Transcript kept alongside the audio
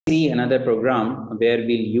see another program where we'll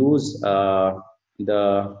use the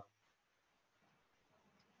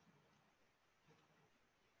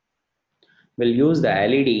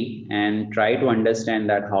LED and try to understand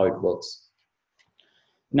that how it works.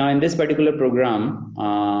 Now in this particular program,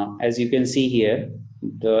 as you can see here,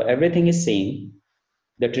 everything is same.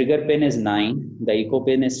 The trigger pin is 9, the echo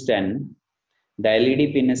pin is 10, the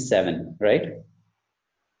LED pin is 7, right?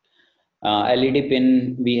 LED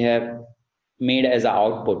pin we have made as an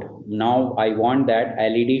output. Now I want that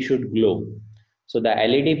LED should glow. So the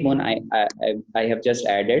LED pin I have just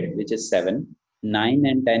added, which is 7, 9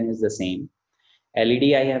 and 10 is the same.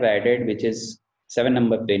 LED I have added, which is 7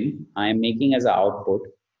 number pin, I am making as an output.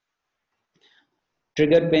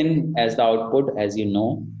 Trigger pin as the output, as you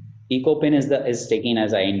know. Echo pin is taken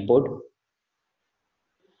as an input.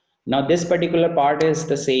 Now this particular part is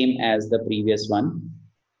the same as the previous one.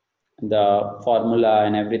 The formula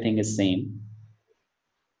and everything is same.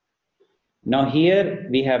 Now here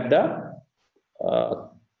we have the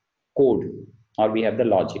code, or we have the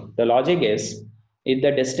logic. The logic is, if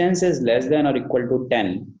the distance is less than or equal to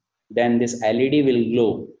 10, then this LED will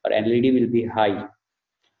glow or LED will be high.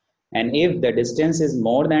 And if the distance is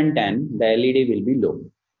more than 10, the LED will be low.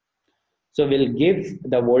 So we'll give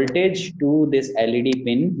the voltage to this LED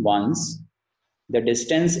pin once the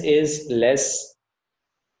distance is less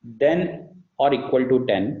than or equal to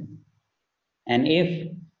 10. And if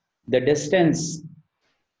the distance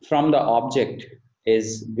from the object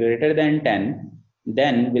is greater than 10,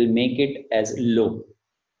 then we'll make it as low.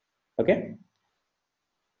 Okay.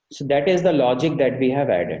 So that is the logic that we have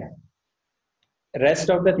added. Rest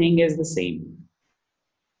of the thing is the same.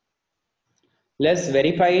 Let's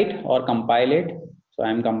verify it or compile it. So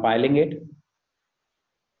I'm compiling it.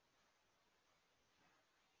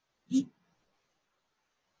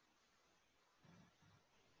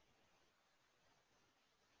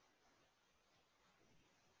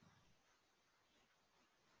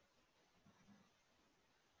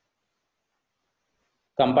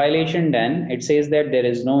 Compilation done. It says that there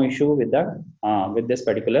is no issue with the with this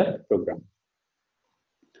particular program.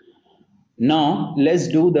 Now let's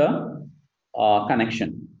do the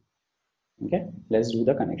connection. Okay, let's do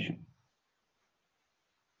the connection.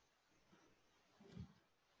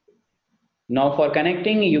 Now for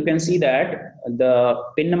connecting, you can see that the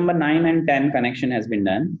pin number 9 and 10 connection has been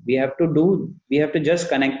done. We have to just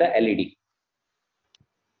connect the LED.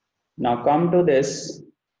 Now come to this.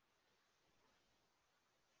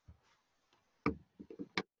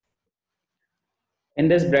 In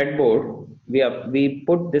this breadboard, we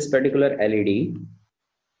put this particular LED.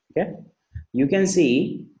 Okay, you can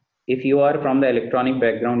see, if you are from the electronic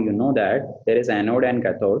background, you know that there is anode and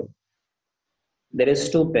cathode. There is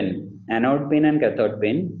two pin, anode pin and cathode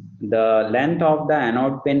pin. The length of the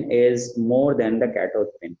anode pin is more than the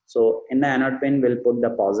cathode pin. So in the anode pin, we'll put the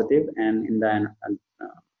positive, and in the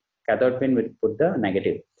cathode pin, we'll put the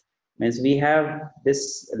negative. Means we have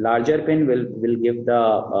this larger pin will give the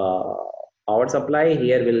power supply.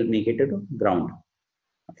 Here we'll make it to ground.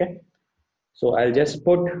 Okay. So I'll just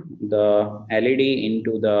put the LED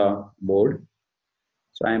into the board.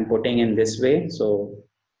 So I'm putting in this way. So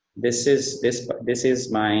this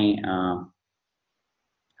is my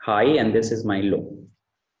high and this is my low.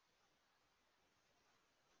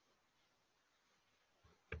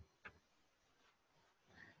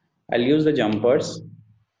 I'll use the jumpers.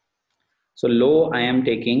 So low I am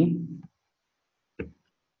taking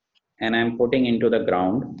and I'm putting into the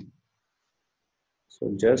ground.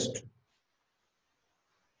 So just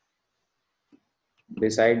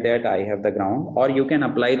beside that I have the ground, or you can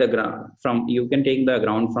apply the ground from, you can take the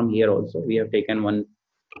ground from here also. We have taken one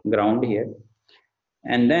ground here.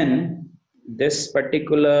 And then this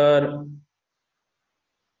particular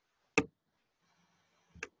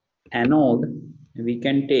anode we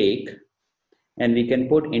can take and we can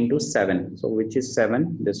put into 7. So which is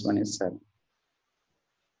 7? This one is 7.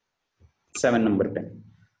 7 number pin.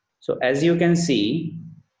 So as you can see,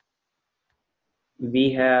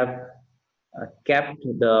 we have kept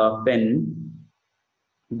the pin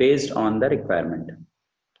based on the requirement.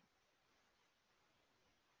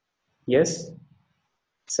 Yes,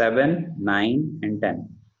 7, 9 and 10.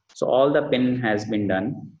 So all the pin has been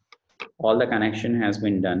done. All the connection has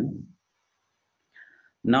been done.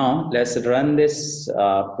 Now let's run this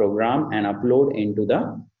program and upload into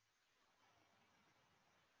the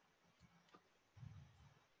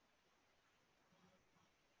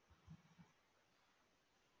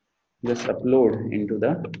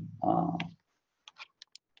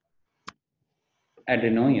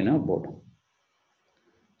Arduino, board.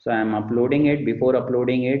 So I'm uploading it. Before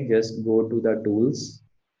uploading it, just go to the tools.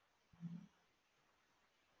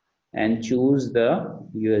 and choose the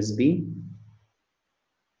USB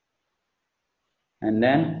and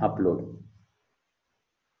then upload.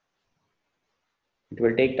 It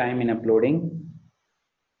will take time in uploading.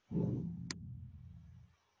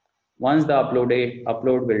 Once the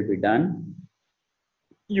upload will be done,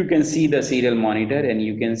 you can see the serial monitor and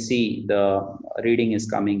you can see the reading is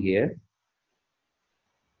coming here.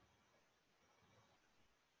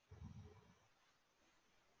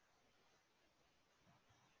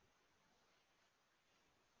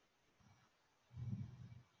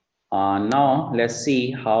 Now let's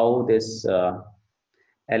see how this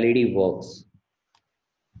LED works.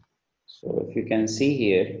 So if you can see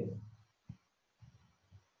here,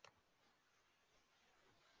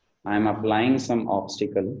 I am applying some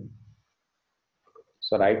obstacle.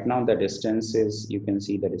 So right now the distances, you can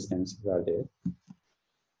see the distances are there.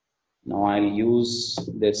 Now I'll use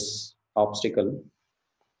this obstacle.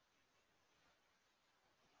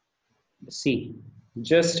 See,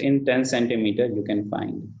 just in 10 centimeter you can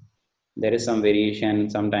find. There is some variation,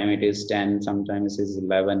 sometimes it is 10, sometimes it is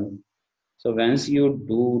 11. So once you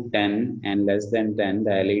do 10 and less than 10,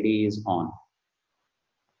 the LED is on.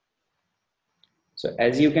 So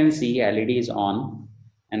as you can see, LED is on,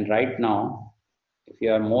 and right now, if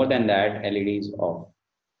you are more than that, LED is off.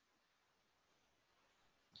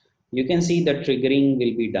 You can see the triggering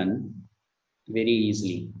will be done very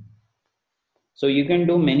easily. So you can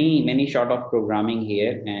do many sort of programming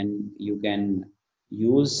here, and you can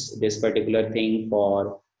use this particular thing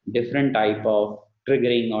for different type of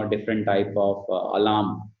triggering or different type of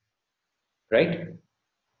alarm, right?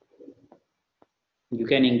 You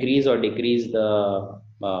can increase or decrease the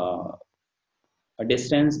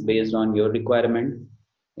distance based on your requirement.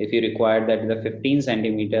 If you require that the 15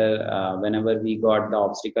 centimeter, whenever we got the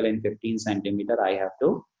obstacle in 15 centimeter, I have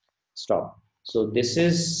to stop. So this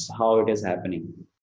is how it is happening.